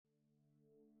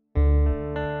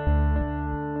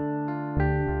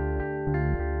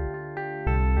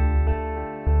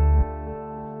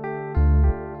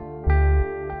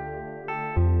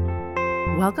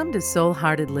Welcome to Soul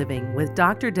Hearted Living with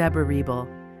Dr. Deborah Riebel,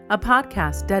 a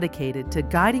podcast dedicated to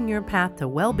guiding your path to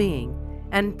well-being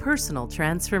and personal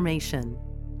transformation.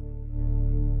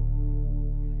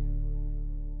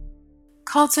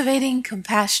 Cultivating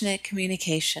compassionate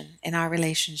communication in our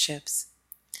relationships.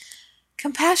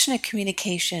 Compassionate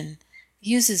communication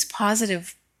uses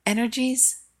positive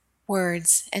energies,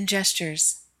 words, and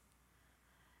gestures.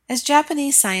 As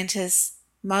Japanese scientist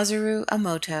Masaru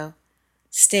Emoto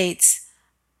states,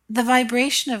 the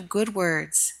vibration of good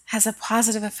words has a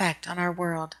positive effect on our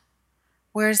world,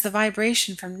 whereas the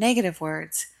vibration from negative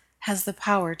words has the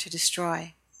power to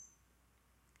destroy.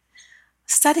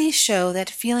 Studies show that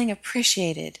feeling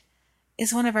appreciated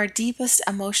is one of our deepest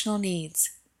emotional needs,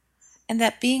 and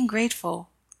that being grateful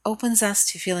opens us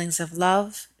to feelings of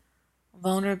love,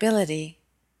 vulnerability,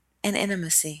 and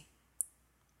intimacy.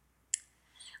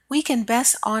 We can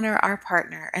best honor our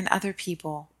partner and other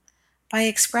people by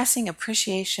expressing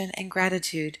appreciation and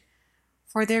gratitude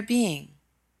for their being.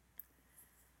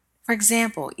 For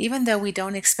example, even though we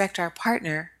don't expect our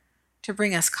partner to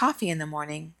bring us coffee in the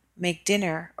morning, make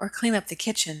dinner, or clean up the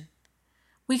kitchen,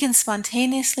 we can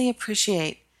spontaneously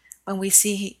appreciate when we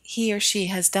see he or she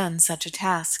has done such a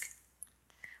task.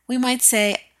 We might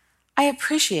say, "I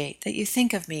appreciate that you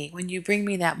think of me when you bring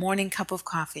me that morning cup of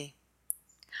coffee.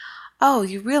 Oh,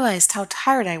 you realized how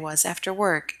tired I was after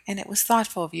work, and it was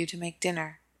thoughtful of you to make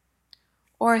dinner."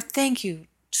 Or, "Thank you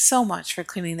so much for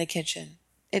cleaning the kitchen.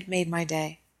 It made my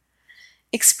day."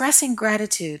 Expressing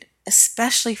gratitude,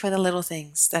 especially for the little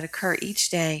things that occur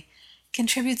each day,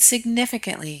 contributes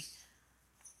significantly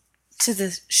to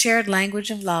the shared language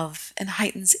of love and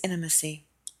heightens intimacy.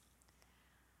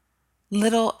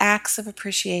 Little acts of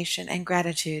appreciation and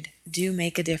gratitude do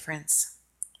make a difference.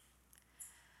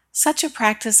 Such a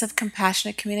practice of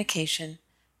compassionate communication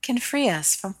can free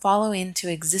us from following into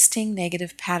existing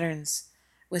negative patterns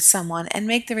with someone and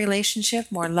make the relationship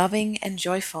more loving and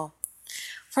joyful.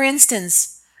 For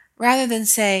instance, rather than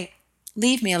say,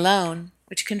 "Leave me alone,"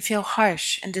 which can feel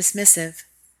harsh and dismissive,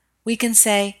 we can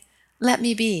say, "Let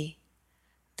me be."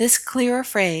 This clearer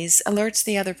phrase alerts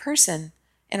the other person,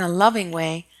 in a loving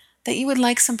way, that you would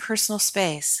like some personal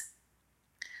space.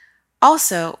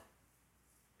 Also,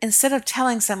 instead of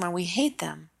telling someone we hate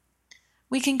them,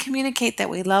 we can communicate that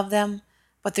we love them,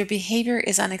 but their behavior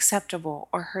is unacceptable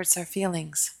or hurts our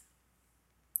feelings.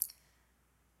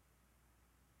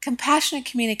 Compassionate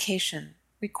communication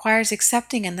requires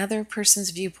accepting another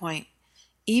person's viewpoint,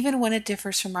 even when it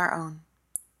differs from our own.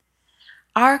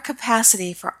 Our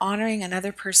capacity for honoring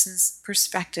another person's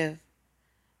perspective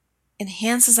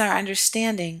enhances our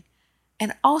understanding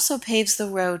and also paves the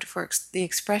road for the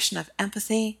expression of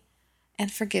empathy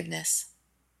and forgiveness.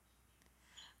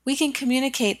 We can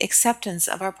communicate acceptance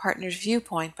of our partner's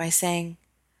viewpoint by saying,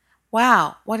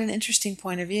 "Wow, what an interesting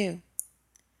point of view.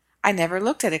 I never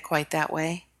looked at it quite that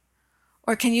way."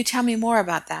 Or, "Can you tell me more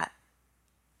about that?"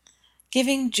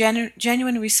 Giving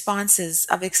genuine responses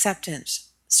of acceptance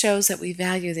shows that we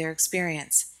value their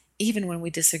experience, even when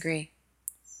we disagree.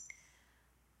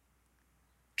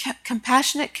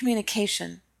 Compassionate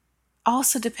communication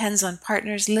also depends on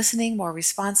partners listening more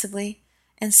responsibly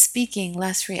and speaking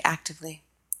less reactively.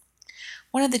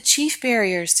 One of the chief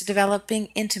barriers to developing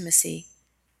intimacy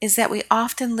is that we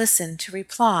often listen to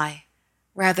reply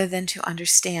rather than to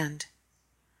understand.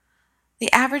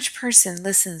 The average person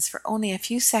listens for only a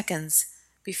few seconds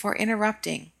before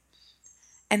interrupting,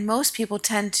 and most people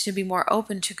tend to be more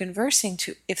open to conversing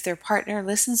if their partner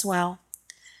listens well,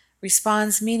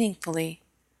 responds meaningfully,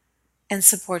 and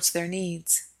supports their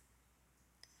needs.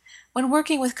 When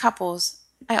working with couples,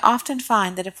 I often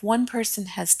find that if one person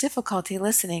has difficulty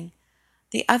listening,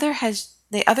 the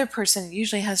other person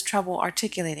usually has trouble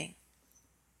articulating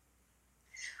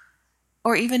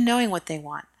or even knowing what they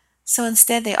want. So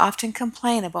instead, they often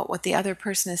complain about what the other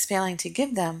person is failing to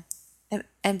give them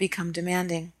and become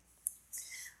demanding.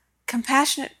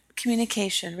 Compassionate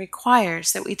communication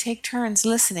requires that we take turns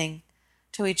listening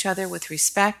to each other with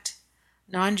respect,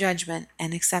 non-judgment,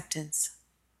 and acceptance.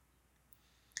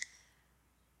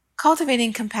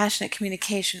 Cultivating compassionate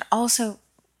communication also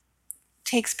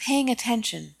takes paying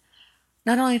attention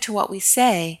not only to what we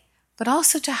say, but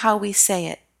also to how we say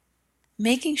it,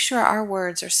 making sure our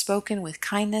words are spoken with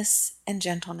kindness and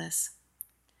gentleness.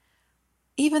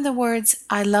 Even the words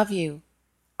 "I love you"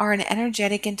 are an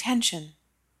energetic intention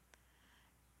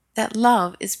that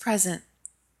love is present.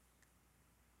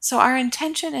 So our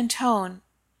intention and tone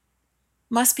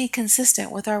must be consistent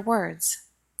with our words.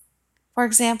 For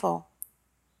example,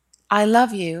 "I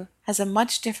love you" has a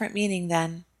much different meaning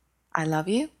than "I love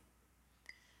you."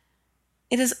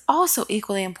 It is also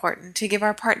equally important to give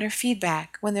our partner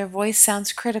feedback when their voice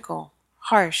sounds critical,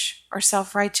 harsh, or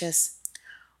self-righteous,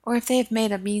 or if they have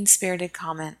made a mean-spirited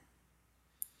comment.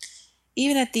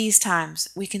 Even at these times,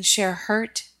 we can share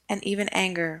hurt and even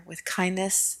anger with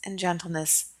kindness and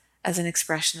gentleness as an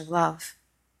expression of love.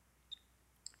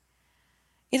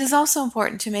 It is also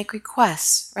important to make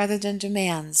requests rather than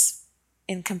demands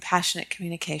in compassionate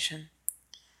communication.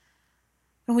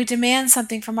 When we demand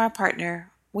something from our partner,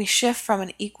 we shift from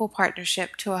an equal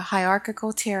partnership to a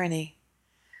hierarchical tyranny.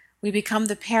 We become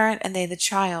the parent and they the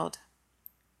child.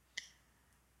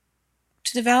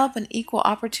 To develop an equal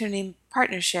opportunity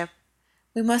partnership,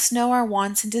 we must know our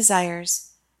wants and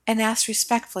desires and ask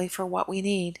respectfully for what we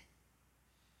need.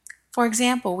 For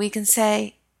example, we can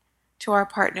say to our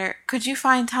partner, "Could you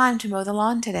find time to mow the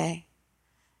lawn today?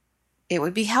 It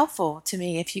would be helpful to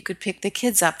me if you could pick the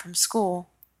kids up from school.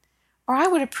 Or I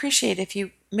would appreciate if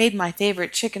you made my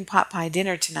favorite chicken pot pie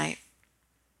dinner tonight."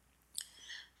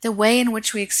 The way in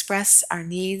which we express our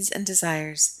needs and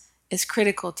desires is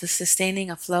critical to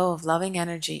sustaining a flow of loving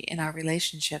energy in our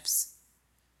relationships.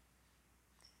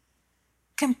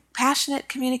 In compassionate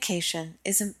communication,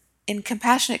 it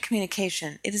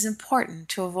is important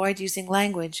to avoid using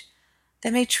language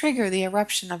that may trigger the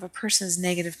eruption of a person's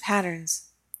negative patterns.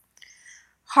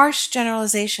 Harsh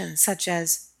generalizations such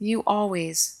as "you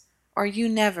always" or "you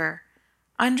never"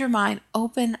 undermine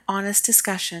open, honest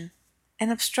discussion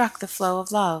and obstruct the flow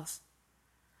of love.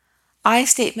 I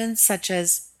statements such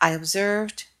as "I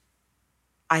observed,"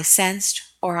 "I sensed,"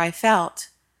 or "I felt"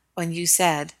 when you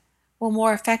said will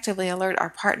more effectively alert our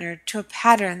partner to a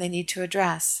pattern they need to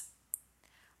address.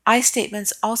 I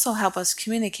statements also help us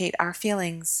communicate our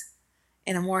feelings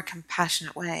in a more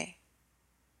compassionate way.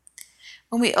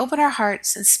 When we open our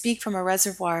hearts and speak from a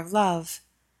reservoir of love,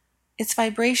 its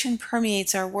vibration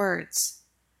permeates our words,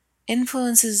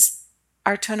 influences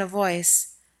our tone of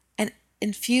voice, and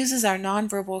infuses our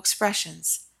nonverbal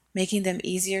expressions, making them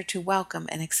easier to welcome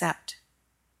and accept.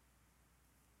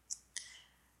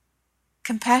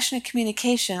 Compassionate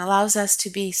communication allows us to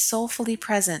be soulfully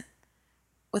present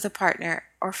with a partner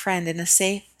or friend in a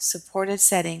safe, supported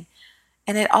setting,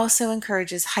 and it also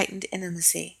encourages heightened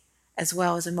intimacy as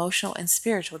well as emotional and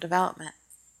spiritual development.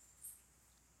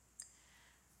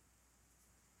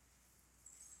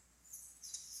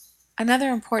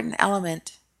 Another important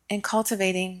element in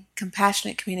cultivating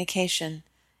compassionate communication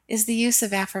is the use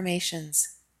of affirmations.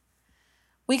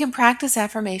 We can practice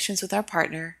affirmations with our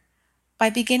partner by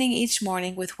beginning each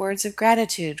morning with words of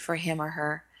gratitude for him or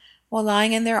her while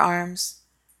lying in their arms,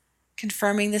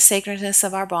 confirming the sacredness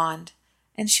of our bond,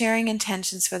 and sharing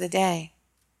intentions for the day.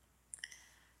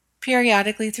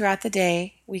 Periodically throughout the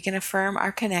day, we can affirm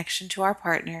our connection to our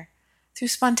partner through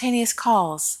spontaneous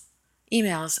calls,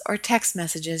 emails, or text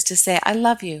messages to say "I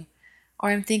love you"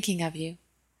 or "I'm thinking of you."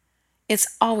 It's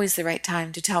always the right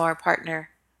time to tell our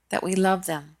partner that we love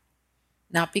them,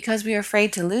 not because we are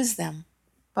afraid to lose them,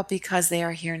 but because they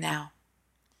are here now.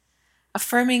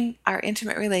 Affirming our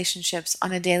intimate relationships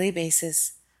on a daily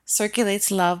basis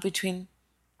circulates love between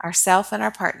ourselves and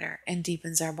our partner and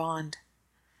deepens our bond.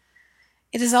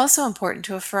 It is also important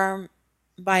to affirm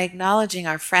by acknowledging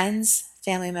our friends,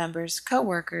 family members,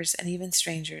 co-workers, and even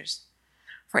strangers.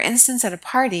 For instance, at a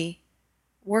party,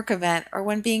 work event, or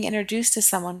when being introduced to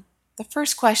someone, the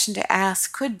first question to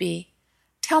ask could be,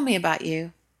 "Tell me about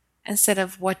you," instead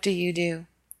of "What do you do?"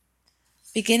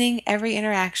 Beginning every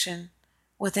interaction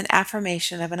with an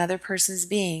affirmation of another person's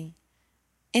being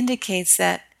indicates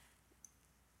that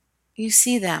you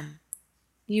see them,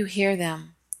 you hear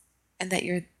them, and that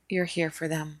you're here for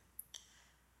them.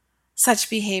 Such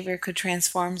behavior could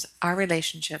transform our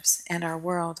relationships and our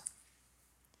world.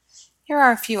 Here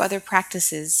are a few other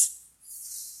practices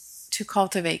to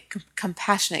cultivate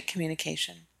compassionate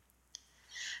communication.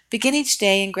 Begin each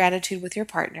day in gratitude with your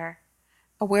partner,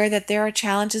 aware that there are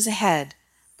challenges ahead,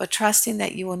 but trusting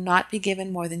that you will not be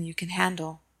given more than you can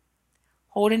handle.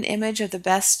 Hold an image of the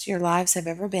best your lives have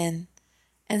ever been,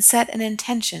 and set an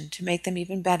intention to make them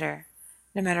even better,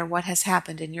 no matter what has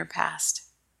happened in your past.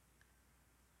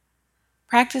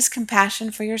 Practice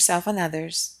compassion for yourself and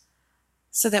others,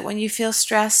 so that when you feel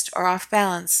stressed or off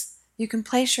balance, you can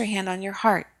place your hand on your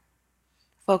heart,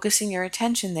 focusing your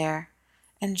attention there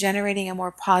and generating a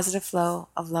more positive flow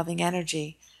of loving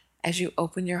energy as you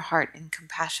open your heart in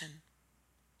compassion.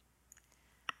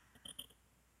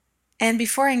 And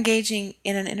before engaging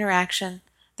in an interaction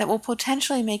that will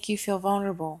potentially make you feel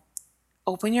vulnerable,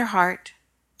 open your heart,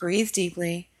 breathe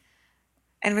deeply,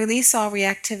 and release all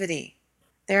reactivity,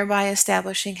 thereby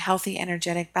establishing healthy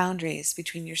energetic boundaries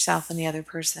between yourself and the other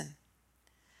person.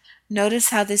 Notice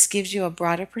how this gives you a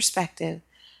broader perspective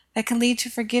that can lead to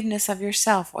forgiveness of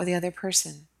yourself or the other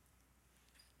person.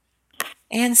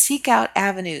 And seek out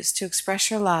avenues to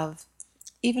express your love,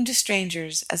 even to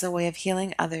strangers, as a way of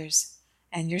healing others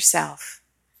and yourself.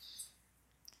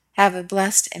 Have a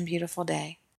blessed and beautiful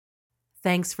day.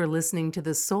 Thanks for listening to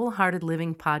the Soul Hearted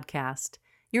Living podcast.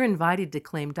 You're invited to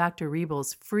claim Dr.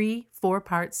 Riebel's free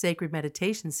 4-part sacred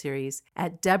meditation series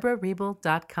at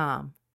deborahriebel.com.